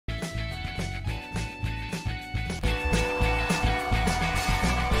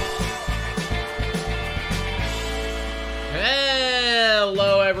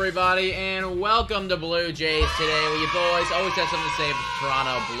everybody, and welcome to Blue Jays today with you boys. Always have something to say about the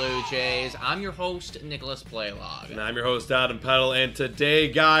Toronto Blue Jays. I'm your host, Nicholas Playlog. And I'm your host, Adam Peddle, and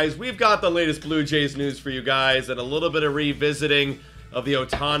today, guys, we've got the latest Blue Jays news for you guys, and a little bit of revisiting of the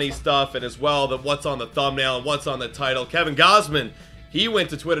Ohtani stuff, and as well, the what's on the thumbnail and what's on the title. Kevin Gausman, he went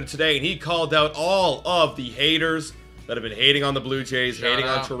to Twitter today, and he called out all of the haters that have been hating on the Blue Jays, hating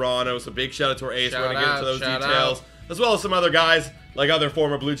on Toronto. So big shout out to our ace. We're going to get into those details, as well as some other guys, like other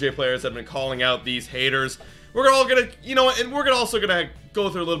former Blue Jay players that have been calling out these haters. We're all gonna, and we're also gonna go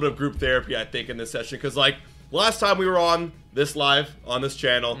through a little bit of group therapy, I think, in this session, because like last time we were on this live on this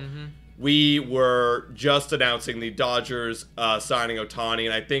channel, we were just announcing the Dodgers signing Ohtani,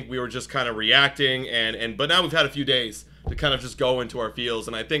 and I think we were just kind of reacting, but now we've had a few days to kind of just go into our feels,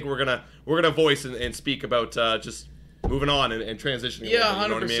 and I think we're gonna voice and speak about just moving on and transitioning. Yeah,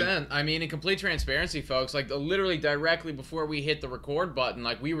 100%. I mean, in complete transparency, folks, like literally directly before we hit the record button,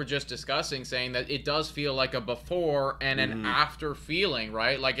 like we were just discussing, saying that it does feel like a before and an after feeling,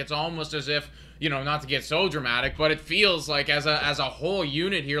 right? Like it's almost as if, not to get so dramatic, but it feels like as a whole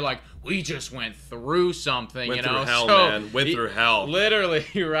unit here, like we just went through something, Went through hell, man. Went through hell. Literally,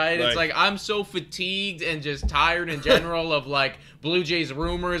 right? It's like I'm so fatigued and just tired in general of like Blue Jays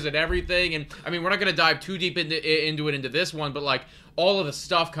rumors and everything. And I mean, we're not going to dive too deep into this one, but like all of the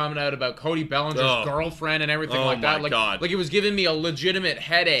stuff coming out about Cody Bellinger's girlfriend and everything like that. Like it was giving me a legitimate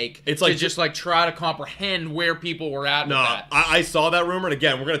headache. It's like to just like try to comprehend where people were at with that. I saw that rumor, and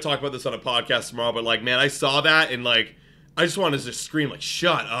again, we're going to talk about this on a podcast tomorrow, but like, man, I saw that and like I just wanted to just scream like,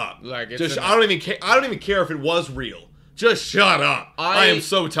 "Shut up!" Like, I don't even care. I don't even care if it was real. Just shut up. I am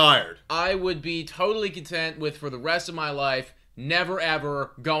so tired. I would be totally content with, for the rest of my life, never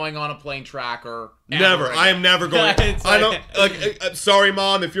ever going on a plane tracker. Never. I am never going. I don't. Sorry,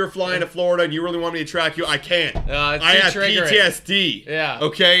 Mom, if you're flying to Florida and you really want me to track you, I can't. I have PTSD. Yeah.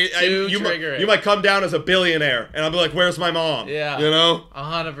 Okay. You might come down as a billionaire, and I'll be like, "Where's my mom?" Yeah.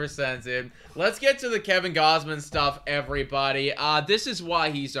 100%, dude. Let's get to the Kevin Gausman stuff, everybody. This is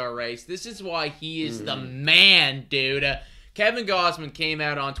why he's our race. This is why he is the man, dude. Kevin Gausman came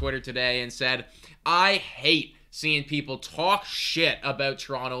out on Twitter today and said, "I hate seeing people talk shit about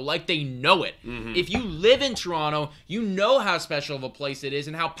Toronto like they know it. If you live in Toronto, you know how special of a place it is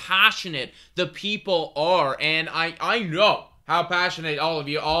and how passionate the people are. And I know how passionate all of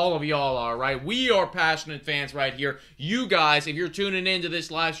y'all are, right? We are passionate fans right here. You guys, if you're tuning into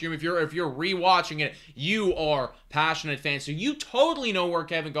this live stream, if you're rewatching it, you are passionate fans. So you totally know where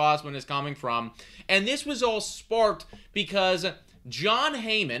Kevin Gausman is coming from. And this was all sparked because John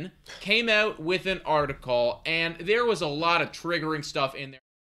Heyman came out with an article, and there was a lot of triggering stuff in there.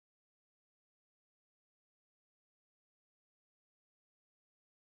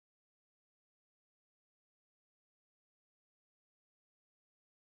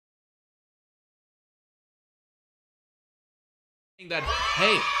 That,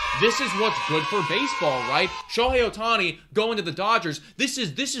 hey, this is what's good for baseball, right? Shohei Ohtani going to the Dodgers. This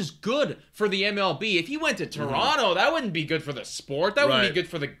is good for the MLB. If he went to Toronto, that wouldn't be good for the sport. That wouldn't be good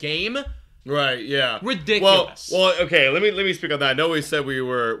for the game. Right, yeah. Ridiculous. Well, okay, let me speak on that. I know we said we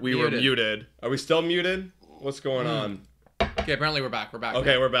were muted. Are we still muted? What's going on? Okay, apparently we're back.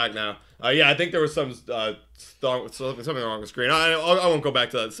 Okay, we're back now. Yeah, I think there was something wrong with the screen. I won't go back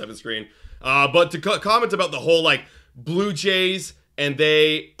to that 7th screen. But to comment about the whole like Blue Jays and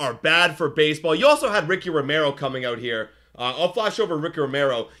they are bad for baseball. You also had Ricky Romero coming out here. I'll flash over Ricky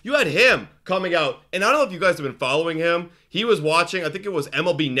Romero. You had him coming out, and I don't know if you guys have been following him. He was watching, I think it was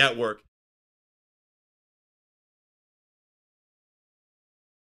MLB Network.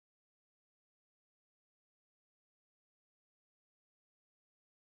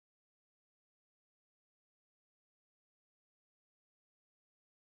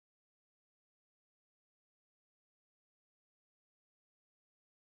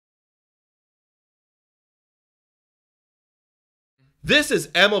 This is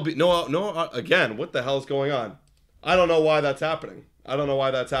MLB. No, again, what the hell is going on? I don't know why that's happening.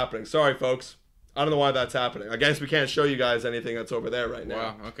 Sorry, folks. I don't know why that's happening. I guess we can't show you guys anything that's over there right now.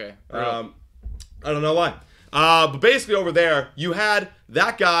 Wow, okay. I don't know why. But basically over there, you had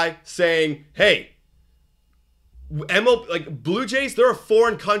that guy saying, hey, MLB, like Blue Jays, they're a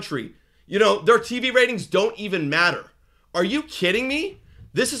foreign country. Their TV ratings don't even matter. Are you kidding me?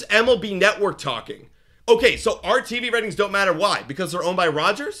 This is MLB Network talking. Okay, so our TV ratings don't matter. Why? Because they're owned by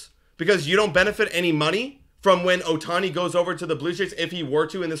Rogers? Because you don't benefit any money from when Ohtani goes over to the Blue Jays if he were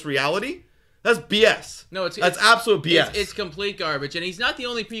to in this reality? That's BS. No, that's absolute BS. It's complete garbage. And he's not the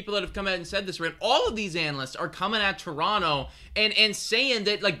only people that have come out and said this, right? All of these analysts are coming at Toronto and saying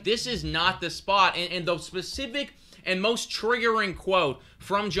that, like, this is not the spot. And the specific and most triggering quote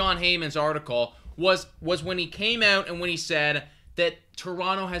from John Heyman's article was when he came out and when he said that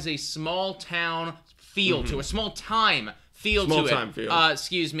Toronto has a small town feel to a small time feel to it. Small time feel.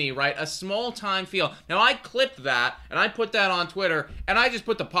 Excuse me, right? A small time feel. Now, I clipped that, and I put that on Twitter, and I just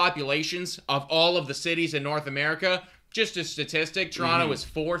put the populations of all of the cities in North America. Just a statistic, Toronto is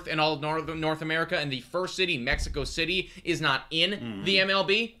 4th in all of North America, and the first city, Mexico City, is not in the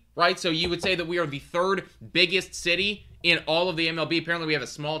MLB, right? So you would say that we are the 3rd biggest city in all of the MLB. Apparently, we have a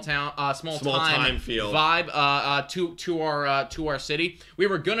small time feel vibe to our city. We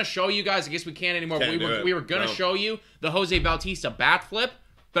were gonna show you guys. I guess we can't anymore. We were gonna show you the Jose Bautista bat flip,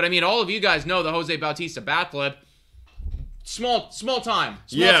 but I mean, all of you guys know the Jose Bautista bat flip. Small time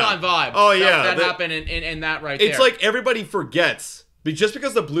vibe. Oh yeah, that happened in that right there. It's like everybody forgets, just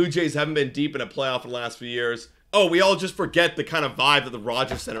because the Blue Jays haven't been deep in a playoff in the last few years. Oh, we all just forget the kind of vibe that the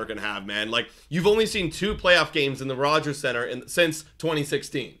Rogers Center can have, man. Like, you've only seen 2 playoff games in the Rogers Center since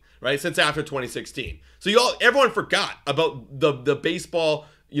 2016, right? Since after 2016. So everyone forgot about the baseball,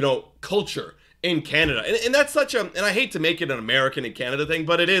 culture in Canada. And that's such a, and I hate to make it an American and Canada thing,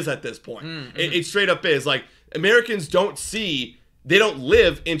 but it is at this point. It straight up is. Like, Americans they don't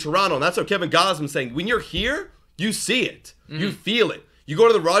live in Toronto. And that's what Kevin Gausman's saying. When you're here, you see it. You feel it. You go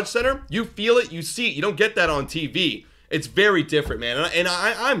to the Rogers Center, you feel it, you see it. You don't get that on TV. It's very different, man. And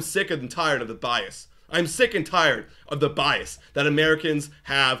I'm sick and tired of the bias. I'm sick and tired of the bias that Americans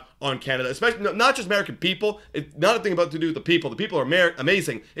have on Canada, especially not just American people. It's not a thing about to do with the people. The people are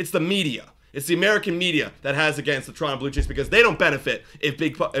amazing. It's the media. It's the American media that has against the Toronto Blue Jays because they don't benefit if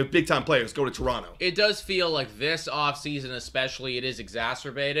big-time players go to Toronto. It does feel like this offseason especially, it is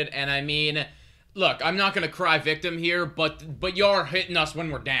exacerbated. And I mean, look, I'm not going to cry victim here, but y'all are hitting us when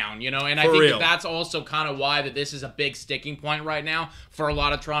we're down, And I think that's also kind of why that this is a big sticking point right now for a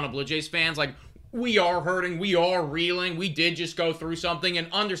lot of Toronto Blue Jays fans. Like, we are hurting. We are reeling. We did just go through something, and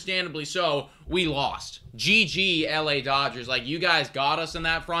understandably so, we lost. GG, LA Dodgers. Like, you guys got us in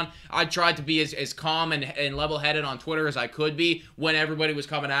that front. I tried to be as calm and level-headed on Twitter as I could be when everybody was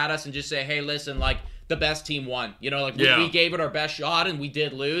coming at us and just say, hey, listen, like, the best team won. We gave it our best shot, and we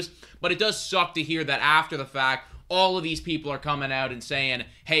did lose. But it does suck to hear that after the fact, all of these people are coming out and saying,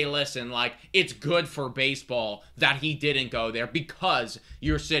 hey, listen, like, it's good for baseball that he didn't go there because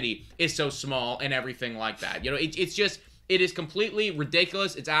your city is so small and everything like that. It's just, it is completely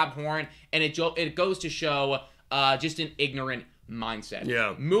ridiculous. It's abhorrent, and it goes to show just an ignorant mindset.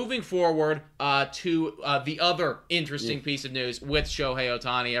 Yeah. Moving forward to the other interesting piece of news with Shohei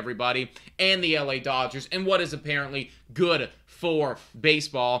Ohtani, everybody, and the LA Dodgers, and what is apparently good for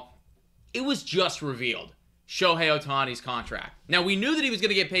baseball. It was just revealed. Shohei Ohtani's contract. Now, we knew that he was going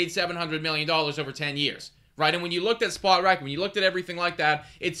to get paid $700 million over 10 years, right? And when you looked at Spotrac, when you looked at everything like that,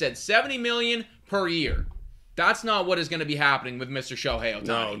 it said $70 million per year. That's not what is going to be happening with Mr. Shohei Ohtani.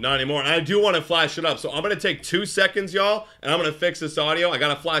 No, not anymore. And I do want to flash it up. So I'm going to take 2 seconds, y'all, and I'm going to fix this audio. I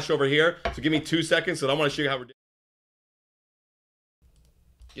got to flash over here. So give me 2 seconds, because I want to show you how we're doing.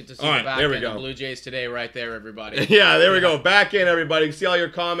 Get to see the back end of Blue Jays today right there, everybody. Yeah, there we go. Back in, everybody. You can see all your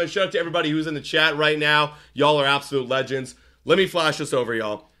comments. Shout out to everybody who's in the chat right now. Y'all are absolute legends. Let me flash this over,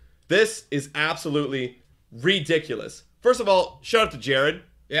 y'all. This is absolutely ridiculous. First of all, shout out to Jared.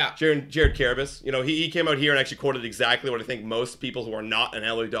 Yeah. Jared Carabas. He came out here and actually quoted exactly what I think most people who are not an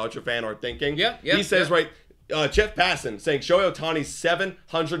LA Dodger fan are thinking. Yeah. He says, Jeff Passan saying Shohei Ohtani's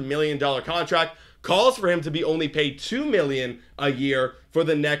 $700 million contract calls for him to be only paid $2 million a year for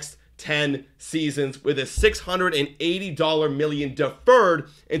the next 10 seasons, with a $680 million deferred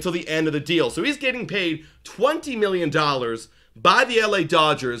until the end of the deal. So he's getting paid $20 million by the LA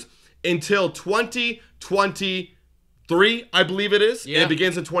Dodgers until 2023, I believe it is. Yeah. And it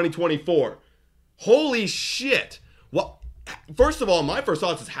begins in 2024. Holy shit. Well, first of all, my first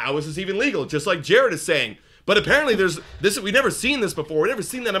thoughts is, how is this even legal? Just like Jared is saying. But apparently we've never seen this before. We've never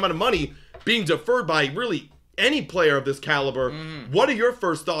seen that amount of money being deferred by really any player of this caliber. What are your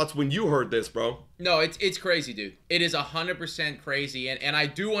first thoughts when you heard this, bro? No, it's crazy, dude. It is 100% crazy, and I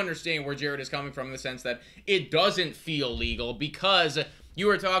do understand where Jared is coming from in the sense that it doesn't feel legal, because you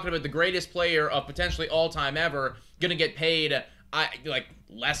were talking about the greatest player of potentially all time ever gonna get paid like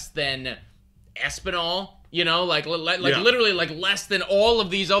less than Espinal, literally like less than all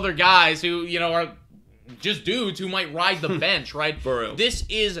of these other guys who are just dudes who might ride the bench, right? For real. This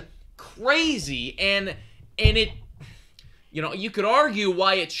is crazy, and it, you could argue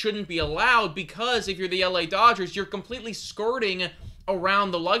why it shouldn't be allowed, because if you're the LA Dodgers, you're completely skirting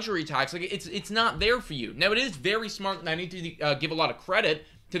around the luxury tax. Like, it's not there for you. Now, it is very smart, and I need to give a lot of credit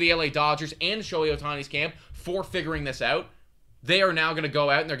to the LA Dodgers and Shohei Ohtani's camp for figuring this out. they are now going to go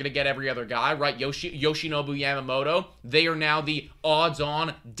out and they're going to get every other guy, right? Yoshinobu Yamamoto, they are now the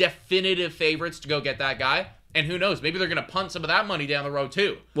odds-on definitive favorites to go get that guy. And who knows, maybe they're going to punt some of that money down the road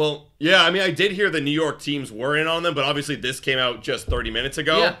too. Well, yeah, I mean, I did hear the New York teams were in on them, but obviously this came out just 30 minutes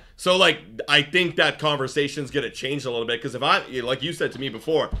ago. Yeah. So, like, I think that conversation's going to change a little bit, because if like you said to me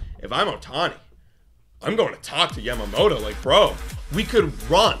before, if I'm Ohtani, I'm going to talk to Yamamoto. Like, bro, we could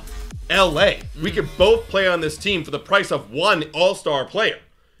run LA. We could both play on this team for the price of one all-star player.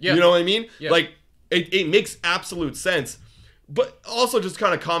 Yeah. You know what I mean? Yeah. Like, it makes absolute sense. But also just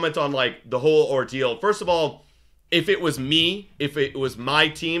kind of comment on, like, the whole ordeal. First of all, if it was me, if it was my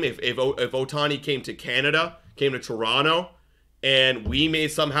team, if Ohtani came to Canada, came to Toronto, and we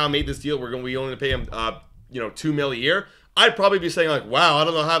somehow made this deal, we only pay him, $2 million a year, I'd probably be saying, like, wow, I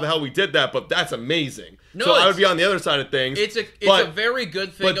don't know how the hell we did that, but that's amazing. No, so I would be on the other side of things. It's a very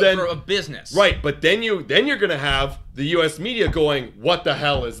good thing for a business. Right, but then you're going to have the U.S. media going, what the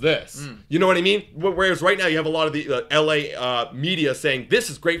hell is this? You know what I mean? Whereas right now you have a lot of the L.A. media saying, this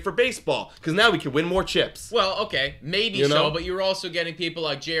is great for baseball, because now we can win more chips. Well, okay, maybe so, but you're also getting people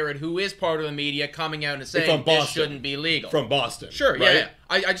like Jared, who is part of the media, coming out and saying this shouldn't be legal. From Boston. Sure, right? yeah.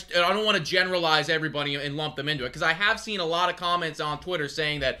 I don't want to generalize everybody and lump them into it, because I have seen a lot of comments on Twitter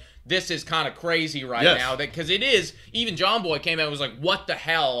saying that this is kind of crazy now, because it is. Even John Boy came out and was like, what the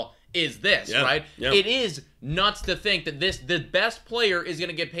hell is this, right? Yeah. It is nuts to think that the best player is going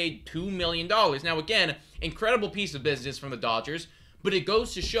to get paid $2 million. Now, again, incredible piece of business from the Dodgers, but it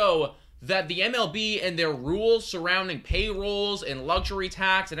goes to show that the MLB and their rules surrounding payrolls and luxury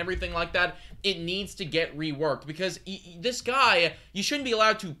tax and everything like that, it needs to get reworked, because this guy, you shouldn't be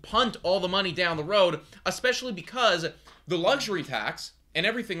allowed to punt all the money down the road, especially because the luxury tax and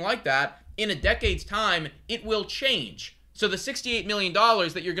everything like that, in a decade's time, it will change. So the $68 million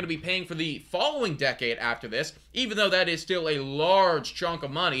that you're going to be paying for the following decade after this, even though that is still a large chunk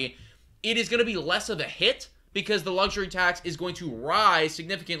of money, it is going to be less of a hit, because the luxury tax is going to rise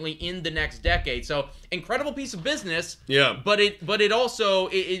significantly in the next decade. So, incredible piece of business. Yeah. But it also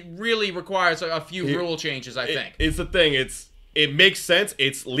really requires a few rule changes, I think. It's the thing. It makes sense.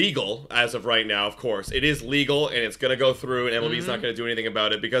 It's legal as of right now, of course. It is legal, and it's going to go through, and MLB's not going to do anything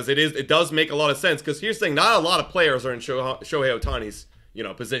about it, because it does make a lot of sense. Because here's the thing: not a lot of players are in Shohei Ohtani's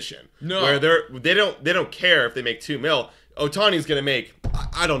position. No. Where they don't care if they make $2 million. Ohtani's going to make,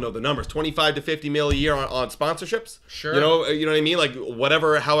 I don't know the numbers, 25 to 50 mil a year on sponsorships. Sure. You know what I mean? Like,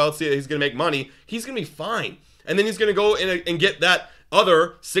 whatever, how else he's going to make money, he's going to be fine. And then he's going to go and get that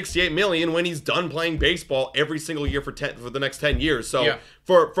other $68 million when he's done playing baseball every single year for the next 10 years. So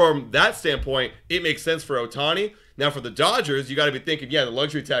from that standpoint, it makes sense for Ohtani. Now, for the Dodgers, you got to be thinking, the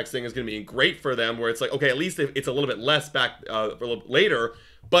luxury tax thing is going to be great for them, where it's like, okay, at least it's a little bit less back for a little later.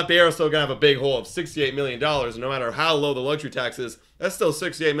 But they are still going to have a big hole of $68 million. And no matter how low the luxury tax is, that's still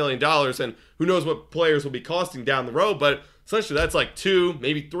 $68 million. And who knows what players will be costing down the road. But essentially, that's like 2,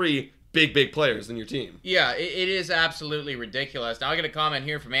 maybe 3 big players in your team. Yeah, it is absolutely ridiculous. Now, I got a comment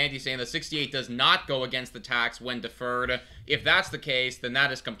here from Andy saying that 68 does not go against the tax when deferred. If that's the case, then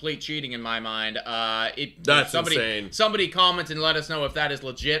that is complete cheating in my mind. That's insane. Somebody comment and let us know if that is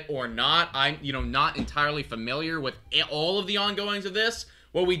legit or not. I'm not entirely familiar with all of the ongoings of this.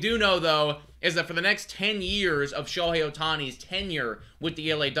 What we do know, though, is that for the next 10 years of Shohei Ohtani's tenure with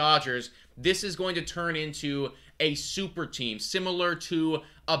the LA Dodgers, this is going to turn into a super team, similar to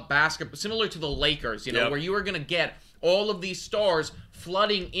the Lakers, where you are going to get all of these stars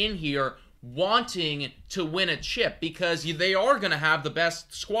flooding in here wanting to win a chip, because they are going to have the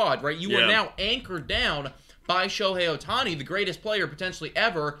best squad, right? You are now anchored down by Shohei Ohtani, the greatest player potentially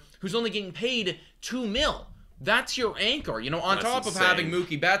ever, who's only getting paid $2 million. That's your anchor, on top of having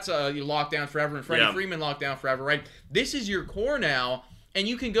Mookie Betts locked down forever and Freddie Freeman locked down forever, right? This is your core now, and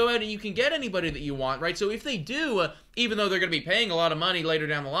you can go out and you can get anybody that you want, right? So if they do, even though they're going to be paying a lot of money later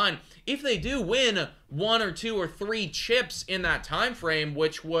down the line, if they do win 1 or 2 or 3 chips in that time frame,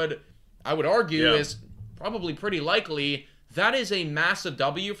 which I would argue is probably pretty likely, that is a massive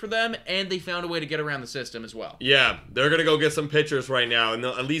W for them, and they found a way to get around the system as well. Yeah, they're going to go get some pitchers right now, and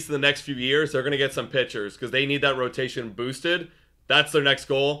at least in the next few years, they're going to get some pitchers, because they need that rotation boosted. That's their next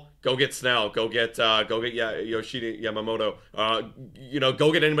goal. Go get Snell. Go get Yoshida Yamamoto.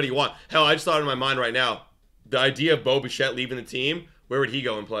 Go get anybody you want. Hell, I just thought in my mind right now, the idea of Bo Bichette leaving the team, where would he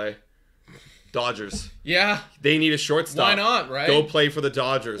go and play? Dodgers. Yeah. They need a shortstop. Why not, right? Go play for the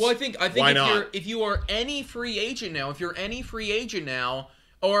Dodgers. Well, I think if you are any free agent now,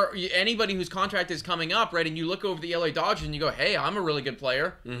 or anybody whose contract is coming up, right, and you look over the LA Dodgers and you go, hey, I'm a really good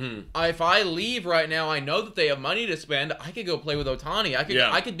player. If I leave right now, I know that they have money to spend. I could go play with Ohtani.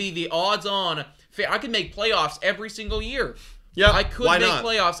 I could be the odds-on. I could make playoffs every single year. Yeah, I could why make not?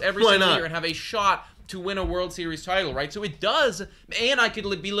 playoffs every Why single not? year and have a shot to win a World Series title, right? So it does, and I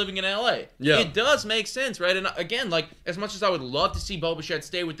could be living in LA. Yeah. It does make sense, right? And again, like, as much as I would love to see Bo Bichette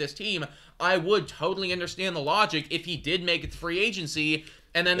stay with this team, I would totally understand the logic if he did make it to free agency,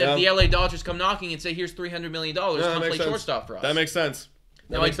 and then if the LA Dodgers come knocking and say, here's $300 million, come play shortstop for us. That makes sense.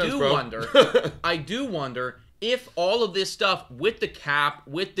 Now, I do wonder if all of this stuff with the cap,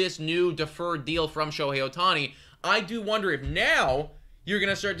 with this new deferred deal from Shohei Ohtani, I do wonder if now you're going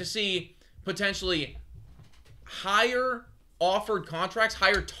to start to see potentially higher offered contracts,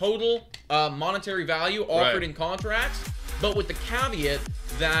 higher total monetary value offered in contracts, but with the caveat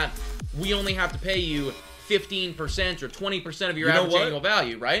that we only have to pay you 15% or 20% of your average annual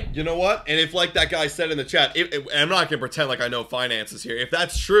value, right? You know what? And if, like that guy said in the chat, I'm not going to pretend like I know finances here. If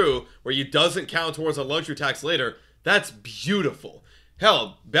that's true, where it doesn't count towards a luxury tax later, that's beautiful.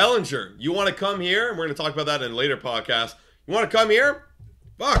 Hell, Bellinger, you want to come here? And we're going to talk about that in a later podcast. You want to come here?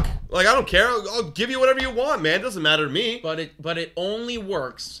 Fuck. Like, I don't care. I'll give you whatever you want, man. It doesn't matter to me. But it only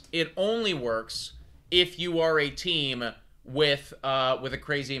works. It only works if you are a team with a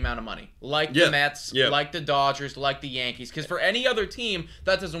crazy amount of money, like the Mets, like the Dodgers, like the Yankees. Because for any other team,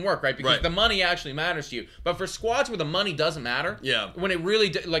 that doesn't work, right? Because the money actually matters to you. But for squads where the money doesn't matter, when it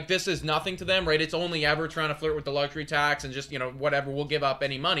really like this is nothing to them, right? It's only ever trying to flirt with the luxury tax and just whatever, we'll give up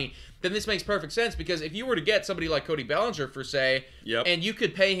any money. Then this makes perfect sense, because if you were to get somebody like Cody Bellinger for say, and you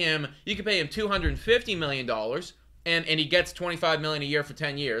could pay him $250 million, and he gets $25 million a year for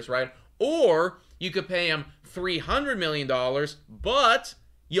 10 years, right? Or you could pay him $300 million, but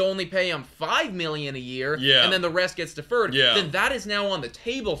you only pay him $5 million a year, and then the rest gets deferred. Then that is now on the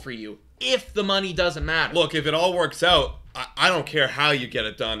table for you if the money doesn't matter. Look, if it all works out, I don't care how you get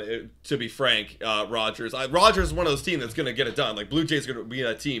it done, to be frank, Rogers. Rogers is one of those teams that's going to get it done. Like, Blue Jays are going to be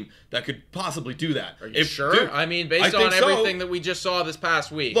that team that could possibly do that. Are you sure? Dude, I mean, based on everything that we just saw this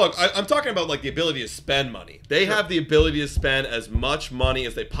past week. Look, I'm talking about, like, the ability to spend money. They have the ability to spend as much money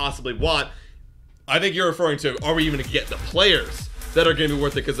as they possibly want. I think you're referring to, are we even going to get the players that are going to be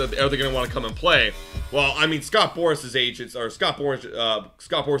worth it, because are they going to want to come and play? Well, I mean, Scott Boris's agents, or Scott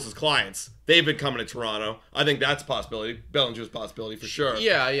Boris's clients, they've been coming to Toronto. I think that's a possibility. Bellinger's a possibility for sure.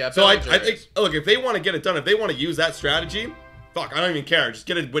 Yeah. So I think, look, if they want to get it done, if they want to use that strategy, fuck, I don't even care. Just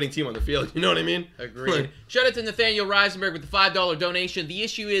get a winning team on the field. You know what I mean? Agreed. Shout out to Nathaniel Reisenberg with the $5 donation. The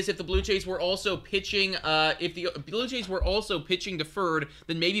issue is, if the Blue Jays were also pitching, deferred,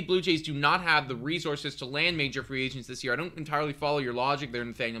 then maybe Blue Jays do not have the resources to land major free agents this year. I don't entirely follow your logic there,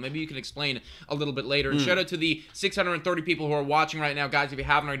 Nathaniel. Maybe you can explain a little bit later. And shout out to the 630 people who are watching right now. Guys, if you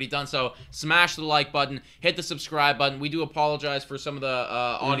haven't already done so, smash the like button, hit the subscribe button. We do apologize for some of the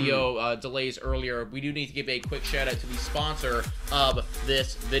audio delays earlier. We do need to give a quick shout out to the sponsor of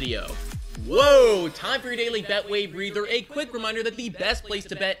this video. Whoa! Time for your daily Betway breather. A quick reminder that the best place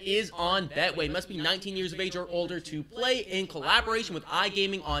to bet is on Betway. Must be 19 years of age or older to play. In collaboration with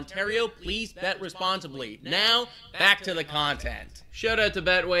iGaming Ontario, please bet responsibly. Now, back to the content. Shout out to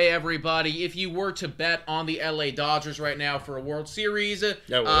Betway, everybody. If you were to bet on the LA Dodgers right now for a World Series,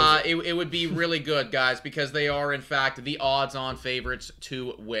 it would be really good, guys, because they are, in fact, the odds-on favorites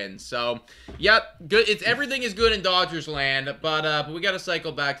to win. So, yep, good. Everything is good in Dodgers land, but we got to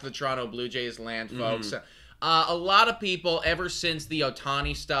cycle back to the Toronto Blue Jays land, folks. A lot of people, ever since the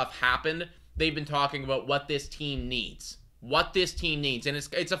Ohtani stuff happened, they've been talking about what this team needs. What this team needs. And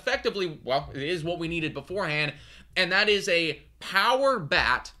it's effectively, well, it is what we needed beforehand, and that is a power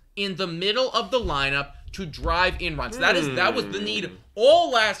bat in the middle of the lineup to drive in runs. That was the need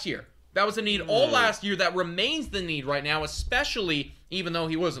all last year. That was the need all last year. That remains the need right now, especially, even though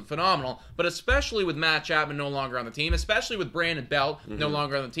he wasn't phenomenal, but especially with Matt Chapman no longer on the team, especially with Brandon Belt no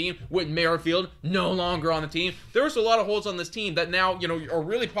longer on the team, with Merrifield no longer on the team. There's a lot of holes on this team that now, are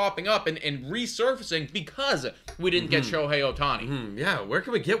really popping up and resurfacing because we didn't get Shohei Ohtani. Yeah, where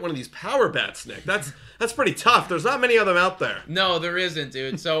can we get one of these power bats, Nick? That's pretty tough. There's not many of them out there. No, there isn't,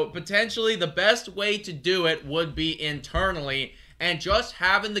 dude. So potentially the best way to do it would be internally, and just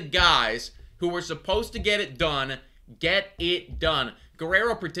having the guys who were supposed to get it done.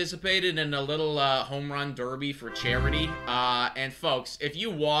 Guerrero participated in a little home run derby for charity. And folks, if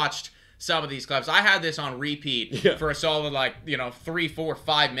you watched some of these clips, I had this on repeat for a solid 3, 4,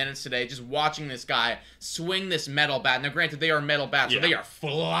 5 minutes today, just watching this guy swing this metal bat. Now granted, they are metal bats, so they are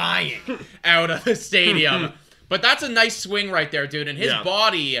flying out of the stadium. But that's a nice swing right there, dude. And his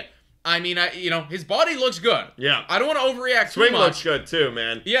body I mean, his body looks good. Yeah. I don't want to overreact too much. Swing looks good too,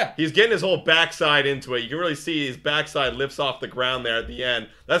 man. Yeah. He's getting his whole backside into it. You can really see his backside lifts off the ground there at the end.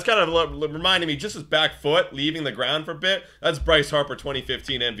 That's kind of reminding me, just his back foot leaving the ground for a bit. That's Bryce Harper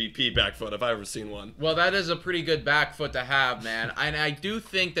 2015 MVP back foot, if I've ever seen one. Well, that is a pretty good back foot to have, man. And I do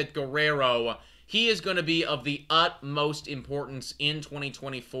think that Guerrero, he is going to be of the utmost importance in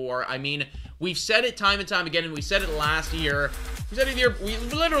 2024. I mean, we've said it time and time again, and we said it last year. We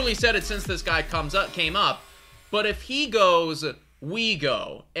literally said it since this guy came up. But if he goes, we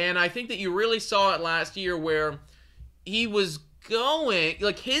go. And I think that you really saw it last year where he was going,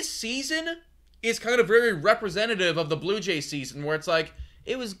 like, his season is kind of very representative of the Blue Jays season, where it's like,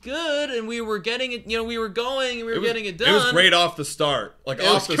 it was good, and we were getting it, we were going, and we were getting it done. It was great off the start.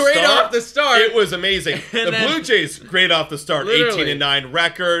 Off the start. It was amazing. The Blue Jays, great off the start. 18-9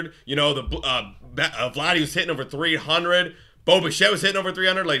 record. Vladdy was hitting over 300. Bo Bichette was hitting over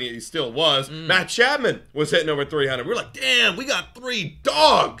 300, like he still was. Matt Chapman was hitting over 300. We were like, damn, we got 3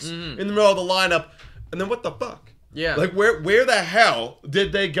 dogs in the middle of the lineup. And then what the fuck? Yeah. Like, where the hell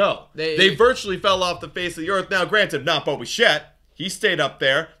did they go? They virtually fell off the face of the earth. Now, granted, not Bo Bichette. He stayed up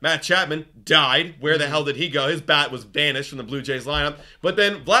there. Matt Chapman died. Where the hell did he go? His bat was vanished from the Blue Jays lineup. But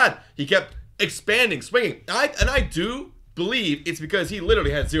then Vlad, he kept expanding, swinging. And I do believe it's because he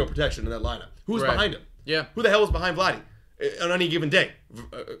literally had 0 protection in that lineup. Who was behind him? Yeah. Who the hell was behind Vladdy on any given day?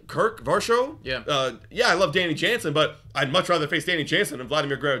 Kirk? Varsho? Yeah. Yeah, I love Danny Jansen, but I'd much rather face Danny Jansen than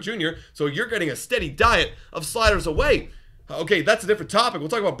Vladimir Guerrero Jr., so you're getting a steady diet of sliders away. Okay, that's a different topic. We'll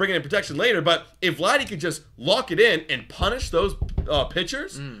talk about bringing in protection later, but if Vladdy could just lock it in and punish those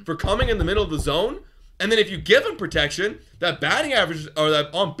pitchers for coming in the middle of the zone, and then if you give him protection, that batting average or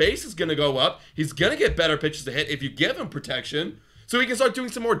that on base is going to go up. He's going to get better pitches to hit if you give him protection, so he can start doing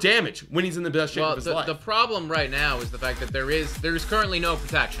some more damage when he's in the best shape of his life. The problem right now is the fact that there's currently no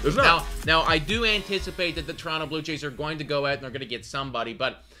protection. There's not. Now, I do anticipate that the Toronto Blue Jays are going to go out and they're going to get somebody,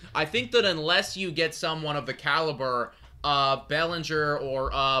 but I think that unless you get someone of the caliber of Bellinger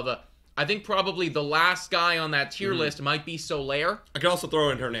or of, I think probably the last guy on that tier list might be Soler. I could also throw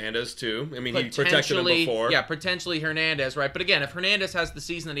in Hernandez too. I mean, he protected him before. Yeah, potentially Hernandez, right? But again, if Hernandez has the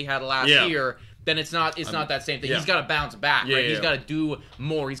season that he had last year, then it's not that same thing. He's got to bounce back, right? He's got to do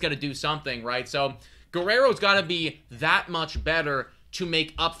more. He's got to do something, right? So Guerrero's got to be that much better to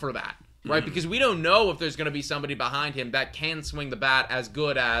make up for that. Right, because we don't know if there's going to be somebody behind him that can swing the bat as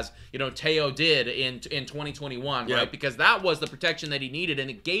good as Teo did in 2021, right? Because that was the protection that he needed,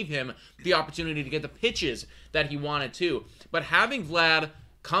 and it gave him the opportunity to get the pitches that he wanted to. But having Vlad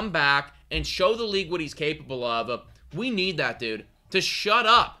come back and show the league what he's capable of, we need that dude to shut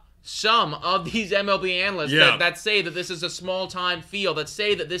up some of these MLB analysts that say that this is a small-time field, that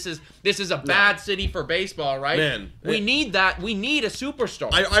say that this is a bad city for baseball, right? Man, we need that. We need a superstar.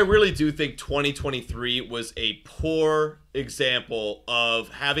 I really do think 2023 was a poor example of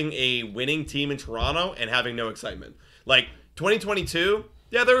having a winning team in Toronto and having no excitement. Like 2022,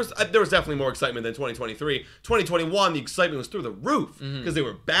 yeah, there was definitely more excitement than 2023. 2021, the excitement was through the roof because they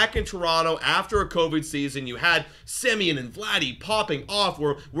were back in Toronto after a COVID season. You had Semien and Vladdy popping off.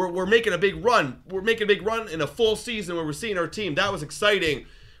 We're making a big run. We're making a big run in a full season where we're seeing our team. That was exciting.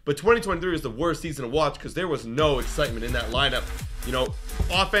 But 2023 was the worst season to watch because there was no excitement in that lineup.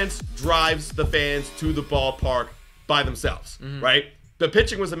 Offense drives the fans to the ballpark by themselves, right? The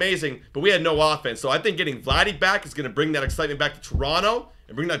pitching was amazing, but we had no offense. So I think getting Vladdy back is going to bring that excitement back to Toronto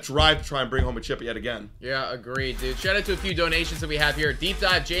and bring that drive to try and bring home a chip yet again. Yeah, agreed, dude. Shout out to a few donations that we have here. Deep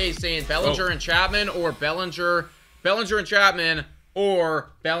Dive Jay saying Bellinger and Chapman, or Bellinger and Chapman, or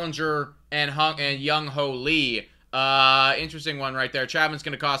Bellinger and Young Ho Lee. Interesting one right there. Chapman's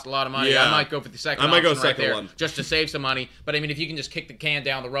going to cost a lot of money. Yeah. I might go for the second I might go option right second there one. just to save some money. But I mean, if you can just kick the can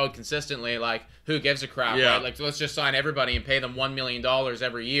down the road consistently, like, who gives a crap, right? Like, let's just sign everybody and pay them $1 million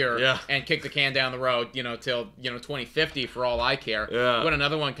every year and kick the can down the road, till 2050 for all I care. Yeah. We got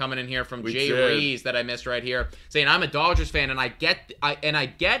another one coming in here from Jay Rees that I missed right here, saying, I'm a Dodgers fan and I get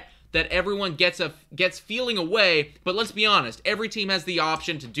that everyone gets feeling away, but let's be honest, every team has the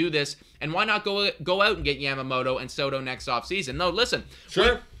option to do this, and why not go out and get Yamamoto and Soto next offseason? No, listen.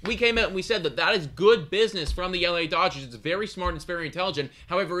 Sure. We came out and we said that is good business from the LA Dodgers. It's very smart and it's very intelligent.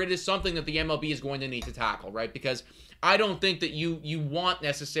 However, it is something that the MLB is going to need to tackle, right? Because I don't think that you want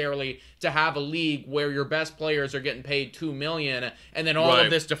necessarily to have a league where your best players are getting paid $2 million and then all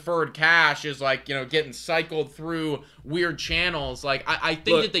of this deferred cash is like, getting cycled through weird channels. Like, I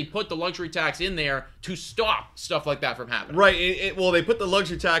think that they put the luxury tax in there to stop stuff like that from happening. Right. Well, they put the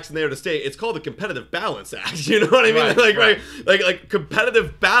luxury tax in there to stay. It's called the Competitive Balance Act. You know what I mean? Like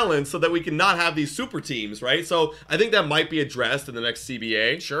competitive balance balance so that we can not have these super teams, right? So I think that might be addressed in the next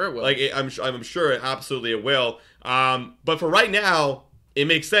CBA. Sure it will. Like, I'm sure absolutely it will. But for right now, it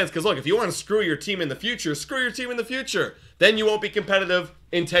makes sense because, look, if you want to screw your team in the future, screw your team in the future. Then you won't be competitive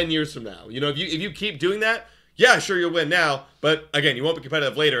in 10 years from now. You know, if you keep doing that, yeah, sure, you'll win now, but again, you won't be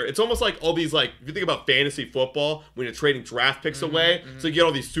competitive later. It's almost like all these, like, if you think about fantasy football, when you're trading draft picks away, so you get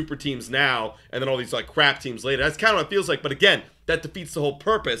all these super teams now, and then all these, like, crap teams later. That's kind of what it feels like, but again, that defeats the whole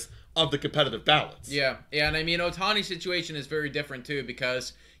purpose of the competitive balance. Yeah, and I mean, Ohtani's situation is very different, too,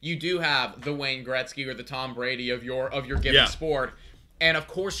 because you do have the Wayne Gretzky or the Tom Brady of your given sport, and of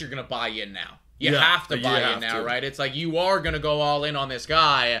course you're going to buy in now. You have to buy in now, right? It's like you are going to go all in on this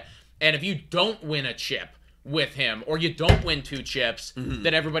guy, and if you don't win a chip with him, or you don't win 2 chips,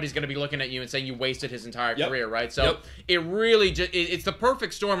 then everybody's going to be looking at you and saying you wasted his entire career, right? So it really just, it's the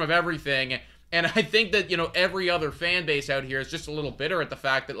perfect storm of everything. And I think that, you know, every other fan base out here is just a little bitter at the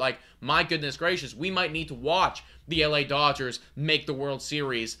fact that, like, my goodness gracious, we might need to watch the LA Dodgers make the World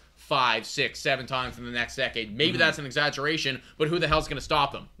Series 5, 6, 7 times in the next decade. Maybe that's an exaggeration, but who the hell's going to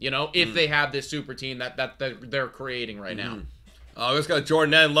stop them, you know, if they have this super team that they're creating right now. Oh, we just got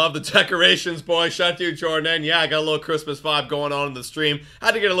Jordan N. Love the decorations, boy. Shout out to you, Jordan N. Yeah, I got a little Christmas vibe going on in the stream.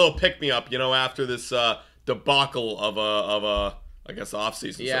 Had to get a little pick-me-up, you know, after this debacle of I guess,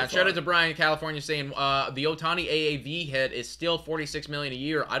 off-season. Yeah, so shout out to Brian in California saying the Ohtani AAV hit is still $46 million a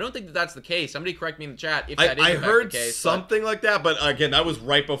year. I don't think that that's the case. Somebody correct me in the chat if that is I heard the case. Something like that, but again, that was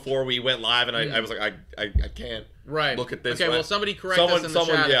right before we went live, and I was like, I can't look at this. Okay, well, somebody correct us in the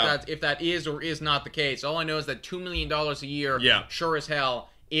chat if that is or is not the case. All I know is that $2 million a year, sure as hell,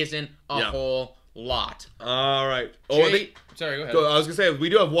 isn't a whole lot. All right. Sorry, go ahead. I was going to say, we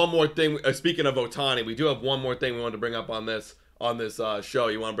do have one more thing. Speaking of Ohtani, we do have one more thing we wanted to bring up on this show.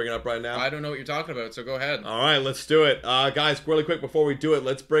 You want to bring it up right now? I don't know what you're talking about, so go ahead. All right, let's do it. Guys, really quick before we do it,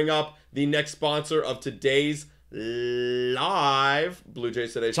 let's bring up the next sponsor of today's live Blue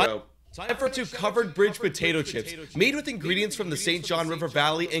Jays Today show. Time for 2 covered bridge potato chips, made with ingredients from the St. John River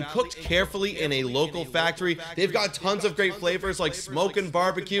Valley and cooked carefully in a local factory. They've got tons of great flavors like smoke and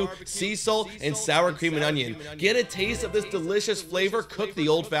barbecue, sea salt, and sour cream and onion. Get a taste of this delicious flavor cooked the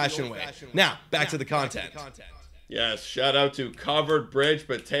old-fashioned way. Now, back to the content. Yes, shout out to covered bridge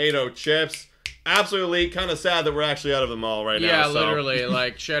potato chips. Absolutely, kind of sad that we're actually out of them all right now. Yeah, literally.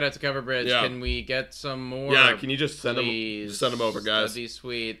 Like, shout out to Cover Bridge. Can we get some more? Yeah, can you just send them over, guys? That'd be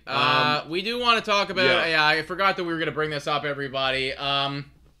sweet. We do want to talk about. Yeah, I forgot that we were gonna bring this up, everybody.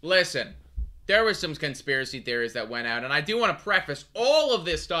 Listen, there was some conspiracy theories that went out, and I do want to preface all of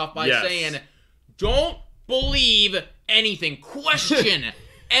this stuff by saying, don't believe anything. Question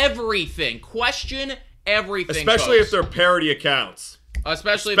everything. Question everything. Especially folks. if they're parody accounts.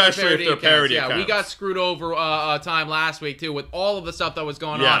 Especially if they're parody accounts. We got screwed over time last week, too, with all of the stuff that was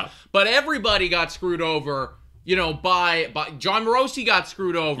going on. But everybody got screwed over, you know, by John Morosi got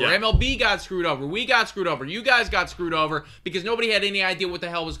screwed over. MLB got screwed over. We got screwed over. You guys got screwed over because nobody had any idea what the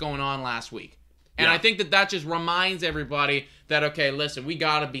hell was going on last week. And I think that just reminds everybody that, okay, listen, we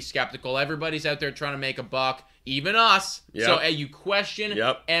got to be skeptical. Everybody's out there trying to make a buck. Even us. So you question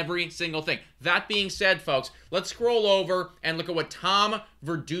every single thing. That being said, folks, let's scroll over and look at what Tom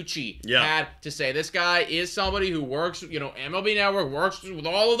Verducci had to say. This guy is somebody who works, you know, MLB Network, works with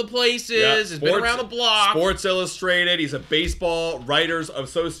all of the places, has been around the block. Sports Illustrated. He's a Baseball Writers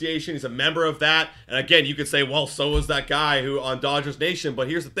Association. He's a member of that. And again, you could say, well, so was that guy who on Dodgers Nation. But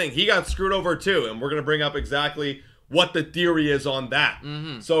here's the thing. He got screwed over too. And we're going to bring up exactly what the theory is on that.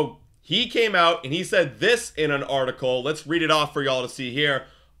 So he came out and he said this in an article. Let's read it off for y'all to see here.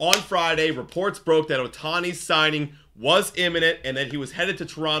 On Friday, reports broke that Ohtani's signing was imminent and that he was headed to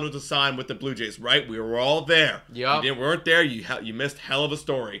Toronto to sign with the Blue Jays, right? We were all there. You weren't there. You missed hell of a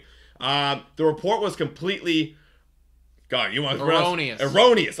story. The report was completely... God, you want to...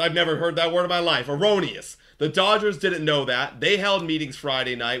 Erroneous. I've never heard that word in my life. Erroneous. The Dodgers didn't know that. They held meetings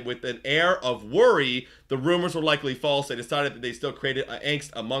Friday night with an air of worry. The rumors were likely false. They decided that they still created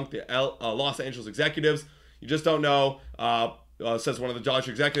angst among the Los Angeles executives. You just don't know, says one of the Dodgers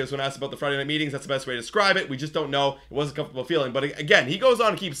executives when asked about the Friday night meetings. That's the best way to describe it. We just don't know. It wasn't a comfortable feeling. But again, he goes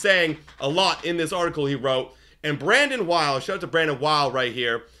on to keep saying a lot in this article he wrote. And Brandon Weil, shout out to Brandon Weil right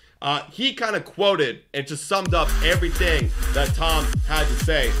here, he kind of quoted and just summed up everything that Tom had to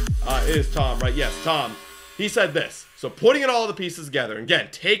say. It is Tom, right? Yes, Tom. He said this. So putting it all the pieces together, and again,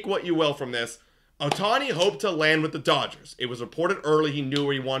 take what you will from this. Ohtani hoped to land with the Dodgers. It was reported early he knew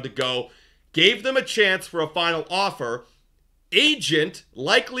where he wanted to go. Gave them a chance for a final offer. Agent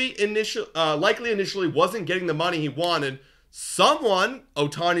likely initially wasn't getting the money he wanted. Someone,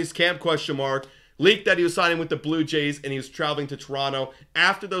 Ohtani's camp ? leaked that he was signing with the Blue Jays and he was traveling to Toronto.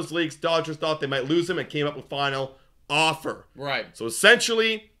 After those leaks, Dodgers thought they might lose him and came up with final offer. Right. So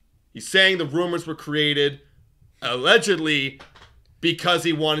essentially, he's saying the rumors were created allegedly because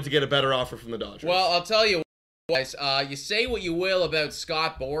he wanted to get a better offer from the Dodgers. Well, I'll tell you, guys, you say what you will about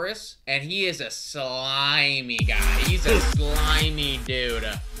Scott Boras, and he is a slimy guy. He's a slimy dude.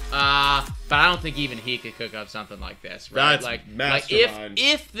 But I don't think even he could cook up something like this, right? That's mastermind.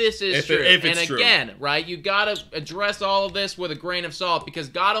 If this is true, if it's true. Again, right, you gotta address all of this with a grain of salt because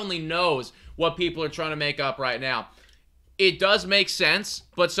God only knows what people are trying to make up right now. It does make sense,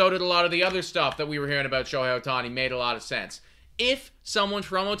 but so did a lot of the other stuff that we were hearing about Shohei Ohtani made a lot of sense. If someone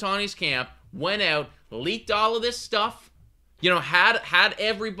from Ohtani's camp went out, leaked all of this stuff, had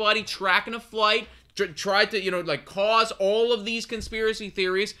everybody tracking a flight, tried to, cause all of these conspiracy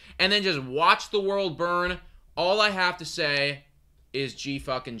theories, and then just watch the world burn, all I have to say is G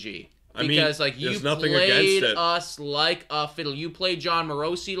fucking G. Because, you played us like a fiddle. You played John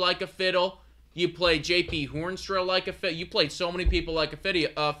Morosi like a fiddle. You played J.P. Hornstra like a fiddle. You played so many people like a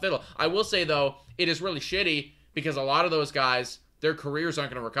fiddle. I will say, though, it is really shitty because a lot of those guys, their careers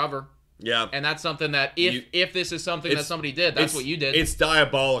aren't going to recover. Yeah. And that's something that if this is something that somebody did, that's what you did. It's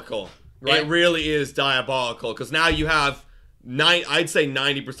diabolical. Right? It really is diabolical because now you have, I'd say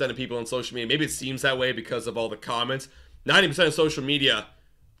 90% of people on social media, maybe it seems that way because of all the comments, 90% of social media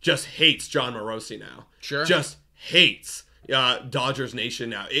just hates John Morosi now. Sure. Just hates Dodgers Nation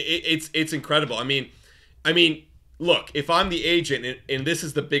now. It's incredible. I mean, look, if I'm the agent and this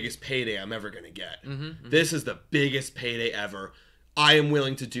is the biggest payday I'm ever going to get, this is the biggest payday ever, I am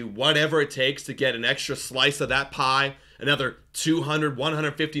willing to do whatever it takes to get an extra slice of that pie, another 200,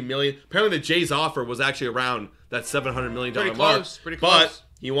 150 million. Apparently the Jays offer was actually around that $700 million mark. Pretty close. But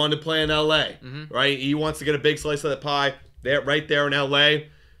he wanted to play in LA, right? He wants to get a big slice of that pie right there in LA.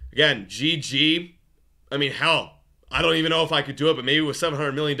 Again, GG. I mean, hell, I don't even know if I could do it, but maybe with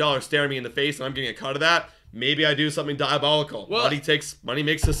 $700 million staring me in the face and I'm getting a cut of that, maybe I do something diabolical. Well, money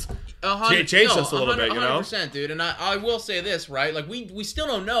makes us change us a little bit, 100%, dude. And I will say this, right? Like, we still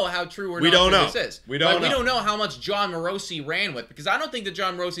don't know how true or not true know. this is. We don't know. We don't know how much John Morosi ran with, because I don't think that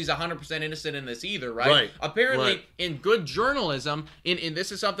John Morosi's 100% innocent in this either, right? Apparently, in good journalism, in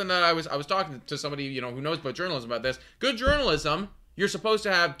this is something that I was talking to somebody, who knows about journalism about this. Good journalism, you're supposed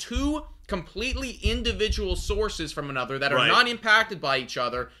to have two completely individual sources from another that are not impacted by each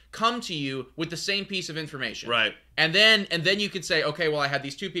other come to you with the same piece of information. Right. And then you could say, okay, well, I had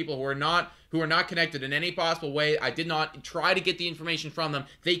these two people who are not connected in any possible way. I did not try to get the information from them.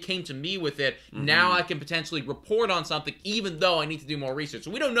 They came to me with it. Now I can potentially report on something, even though I need to do more research.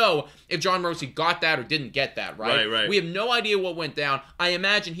 So we don't know if John Morosi got that or didn't get that, right? Right. We have no idea what went down. I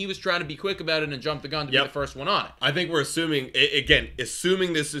imagine he was trying to be quick about it and jump the gun to be the first one on it. I think we're assuming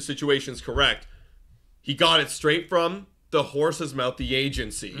this situation's correct. He got it straight from the horse's mouth, the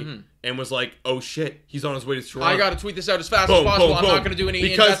agency, and was like, oh shit, he's on his way to Toronto. I gotta tweet this out as fast as possible. I'm not gonna do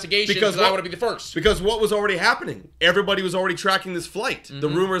any investigation because I want to be the first. Because what was already happening? Everybody was already tracking this flight. The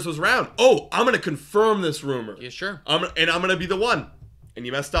rumors was around. Oh, I'm gonna confirm this rumor. Yeah, sure. I'm gonna be the one. And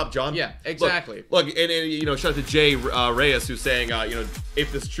you messed up, John. Yeah, exactly. Look, and shout out to Jay Reyes, who's saying,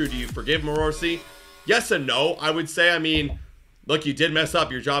 if this is true, do you forgive Morosi? Yes and no, I would say. I mean, look, you did mess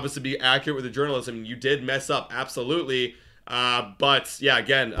up. Your job is to be accurate with the journalism. You did mess up, absolutely. But yeah,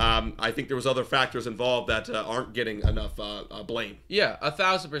 again, I think there was other factors involved that aren't getting enough blame. Yeah,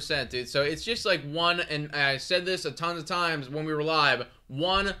 1,000%, dude. So it's just like one, and I said this a ton of times when we were live,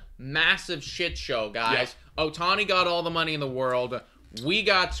 one massive shit show, guys. Yeah. Ohtani got all the money in the world. We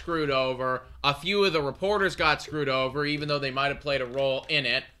got screwed over. A few of the reporters got screwed over, even though they might have played a role in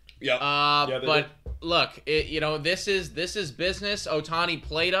it. Yeah. But look, this is business. Ohtani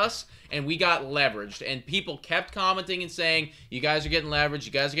played us, and we got leveraged. And people kept commenting and saying, "You guys are getting leveraged.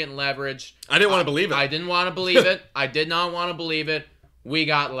 You guys are getting leveraged." I didn't want to believe it. I didn't want to believe it. I did not want to believe it. We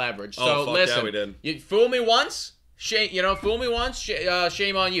got leveraged. So listen, yeah, we did. You fool me once, shame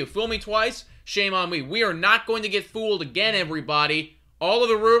on you. Fool me twice, shame on me. We are not going to get fooled again, everybody. All of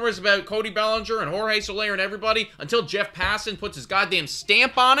the rumors about Cody Bellinger and Jorge Soler and everybody, until Jeff Passan puts his goddamn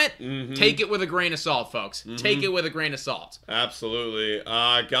stamp on it, take it with a grain of salt, folks. Take it with a grain of salt. Absolutely.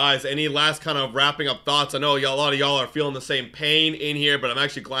 Guys, any last kind of wrapping up thoughts? I know a lot of y'all are feeling the same pain in here, but I'm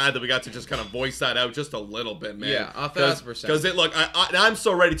actually glad that we got to just kind of voice that out just a little bit, man. Yeah, 1,000%. Because look, I'm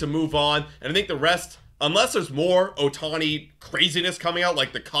so ready to move on, and I think the rest, unless there's more Ohtani craziness coming out,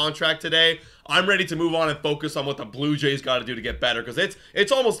 like the contract today, I'm ready to move on and focus on what the Blue Jays got to do to get better, because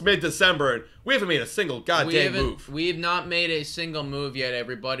it's almost mid-December and we haven't made a single goddamn move. We have not made a single move yet,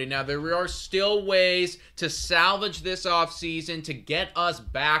 everybody. Now, there are still ways to salvage this offseason to get us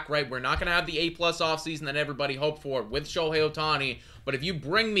back, right? We're not going to have the A-plus offseason that everybody hoped for with Shohei Ohtani, but if you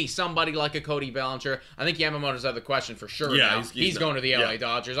bring me somebody like a Cody Bellinger, I think Yamamoto's out of the question for sure now. He's going to the LA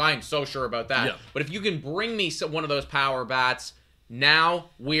Dodgers. I am so sure about that. Yeah. But if you can bring me one of those power bats,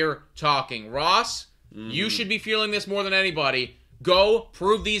 now we're talking. Ross, you should be feeling this more than anybody. Go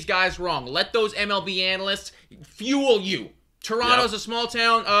prove these guys wrong. Let those MLB analysts fuel you. Toronto's a small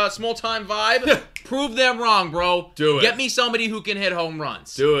time vibe. Prove them wrong, bro. Do it. Get me somebody who can hit home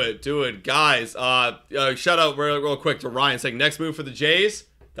runs. Do it. Guys, shout out real quick to Ryan saying next move for the Jays.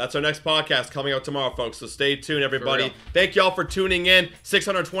 That's our next podcast coming out tomorrow, folks. So stay tuned, everybody. Thank y'all for tuning in.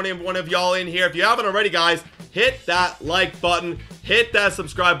 621 of y'all in here. If you haven't already, guys, hit that like button. Hit that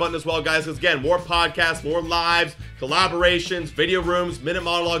subscribe button as well, guys. Because, again, more podcasts, more lives, collaborations, video rooms, minute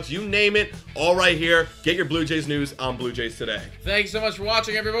monologues, you name it, all right here. Get your Blue Jays news on Blue Jays Today. Thanks so much for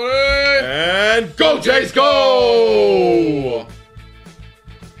watching, everybody. And go Jays, go!